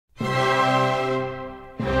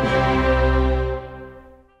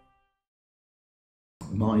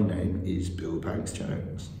My name is Bill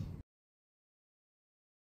Banks-Jones.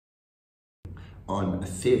 I'm a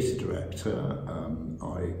theatre director.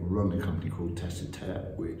 I run a company called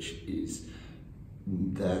Tête, which is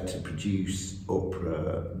there to produce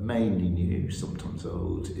opera, mainly new, sometimes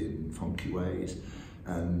old, in funky ways,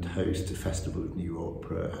 and host a festival of new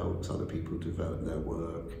opera, helps other people develop their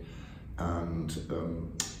work, and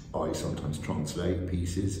I sometimes translate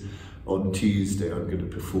pieces. On Tuesday I'm going to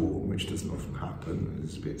perform, which doesn't often happen,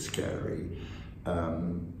 it's a bit scary,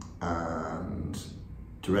 and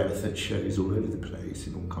direct that shows all over the place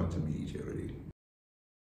in all kinds of media, really.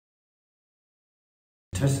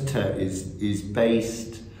 Tête is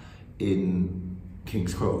based in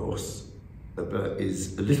King's Cross, but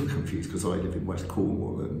is a little confused because I live in West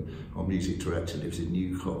Cornwall and our music director lives in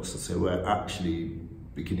Newcastle, so we're actually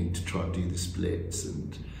beginning to try and do the splits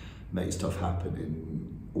and make stuff happen in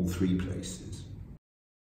all three places.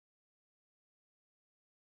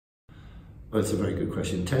 Well, that's a very good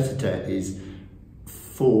question. Tête is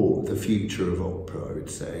for the future of opera, I would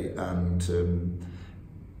say, and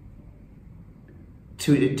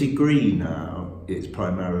to a degree now, it's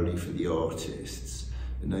primarily for the artists.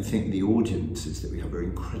 And I think the audiences that we have are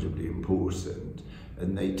incredibly important,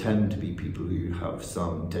 and they tend to be people who have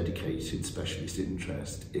some dedicated specialist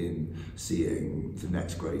interest in seeing the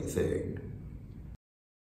next great thing.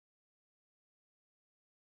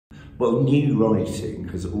 Well, new writing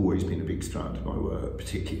has always been a big strand of my work,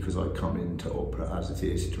 particularly because I come into opera as a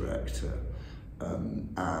theatre director,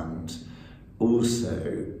 and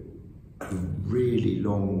also have really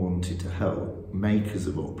long wanted to help makers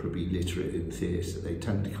of opera be literate in theatre. They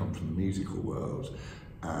tend to come from the musical world,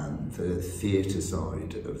 and the theatre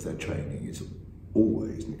side of their training is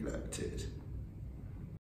always neglected.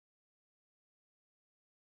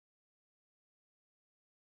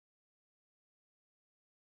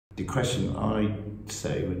 The question I'd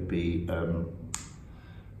say would be,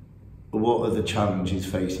 what are the challenges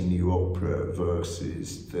facing new opera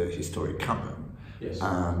versus the historic canon? Yes.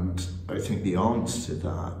 And I think the answer to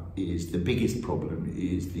that is the biggest problem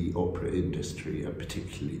is the opera industry, and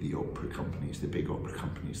particularly the opera companies, the big opera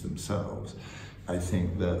companies themselves. I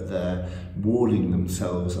think that they're walling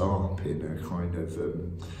themselves up in a kind of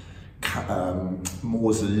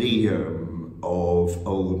mausoleum of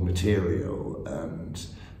old material, and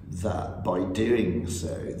that by doing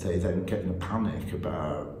so they then get in a panic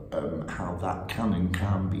about how that canon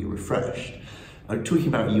can be refreshed. I'm talking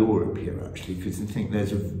about Europe here actually, because I think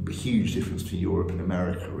there's a huge difference between Europe and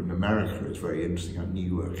America. In America it's very interesting how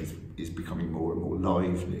new work is becoming more and more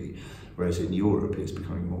lively, whereas in Europe it's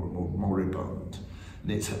becoming more and more moribund.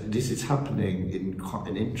 And this is happening in quite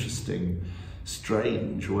an interesting,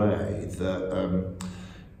 strange way, that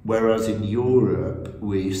whereas in Europe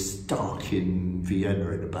we're stuck in Vienna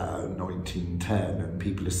in about 1910 and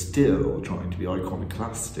people are still trying to be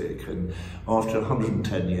iconoclastic, and after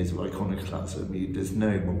 110 years of iconoclasm there's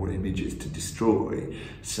no more images to destroy,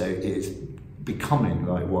 so it's becoming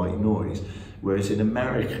like white noise. Whereas in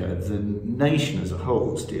America, the nation as a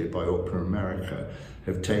whole, steered by Opera America,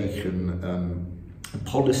 have taken a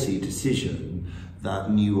policy decision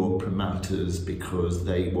that new opera matters because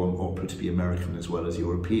they want opera to be American as well as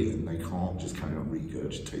European. They can't just carry on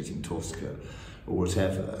regurgitating Tosca or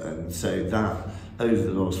whatever. And so that, over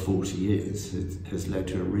the last 40 years, has led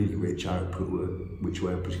to a really rich output, which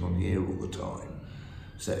we're putting on the air all the time.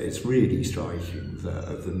 So it's really striking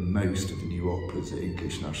that most of the new operas at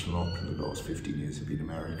English National Opera in the last 15 years have been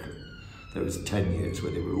American. There was 10 years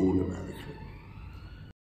where they were all American.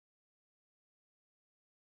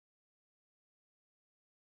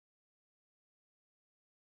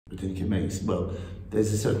 I think it makes, well,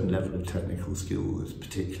 there's a certain level of technical skill this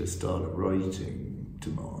particular style of writing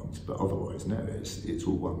demands, but otherwise, no, it's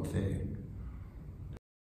all one thing.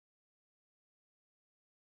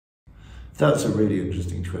 That's a really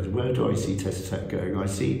interesting question. Where do I see Tête going? I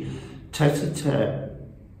see Tête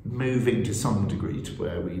moving to some degree to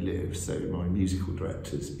where we live. So my musical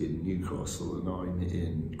director's in Newcastle and I'm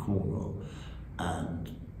in Cornwall,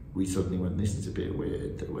 and we suddenly went, this is a bit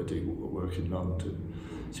weird that we're doing all our work in London.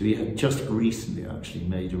 So we had just recently actually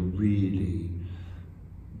made a really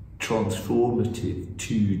transformative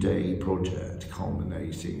 2-day project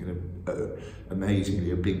culminating in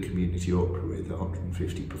amazingly a big community opera with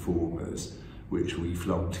 150 performers, which we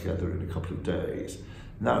flung together in a couple of days.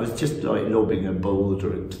 And that was just like lobbing a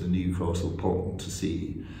boulder into the Newcastle pond to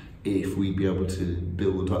see if we'd be able to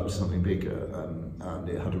build up something bigger, and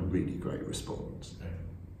it had a really great response.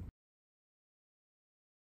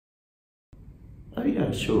 Oh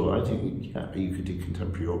yeah, sure. I think you could do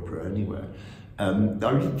contemporary opera anywhere.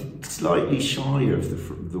 I'm slightly shy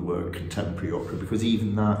of the word contemporary opera, because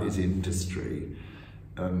even that is industry.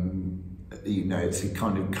 You know, it's a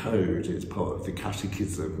kind of code, it's part of the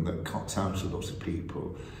catechism that cuts out a lot of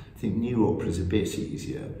people. I think new opera is a bit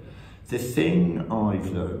easier. The thing I've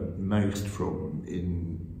learned most from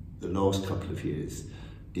in the last couple of years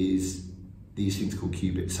is these things called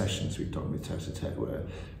qubit sessions we've done with Tête, where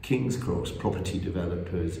King's Cross property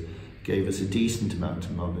developers gave us a decent amount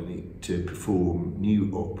of money to perform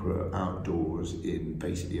new opera outdoors in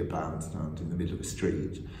basically a bandstand in the middle of a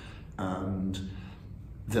street. And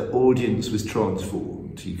the audience was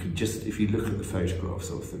transformed. You could just, if you look at the photographs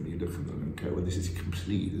of them, you look at them and go, well, this is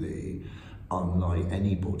completely unlike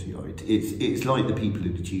anybody. It's like the people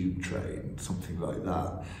in the tube train, something like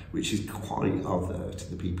that, which is quite other to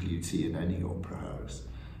the people you'd see in any opera house.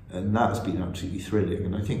 And that's been absolutely thrilling.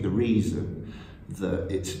 And I think the reason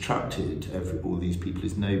that it's attracted all these people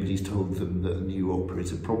is nobody's told them that a new opera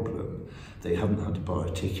is a problem. They haven't had to buy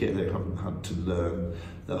a ticket, they haven't had to learn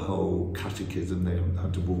the whole catechism, they haven't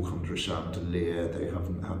had to walk under a chandelier, they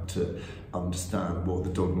haven't had to understand what the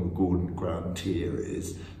Donald Gordon Grand Tier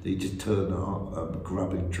is. They just turn up,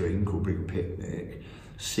 grab a drink or bring a picnic,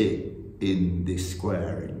 sit in this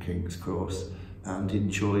square in King's Cross and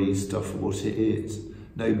enjoy stuff for what it is.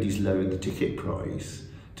 Nobody's lowered the ticket price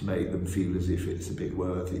to make them feel as if it's a bit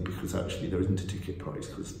worthy, because actually there isn't a ticket price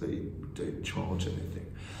because they don't charge anything.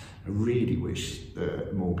 I really wish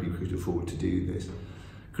that more people could afford to do this,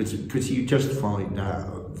 because you just find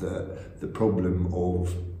out that the problem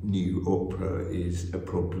of new opera is a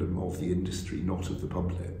problem of the industry, not of the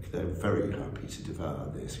public. They're very happy to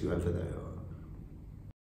devour this, whoever they are.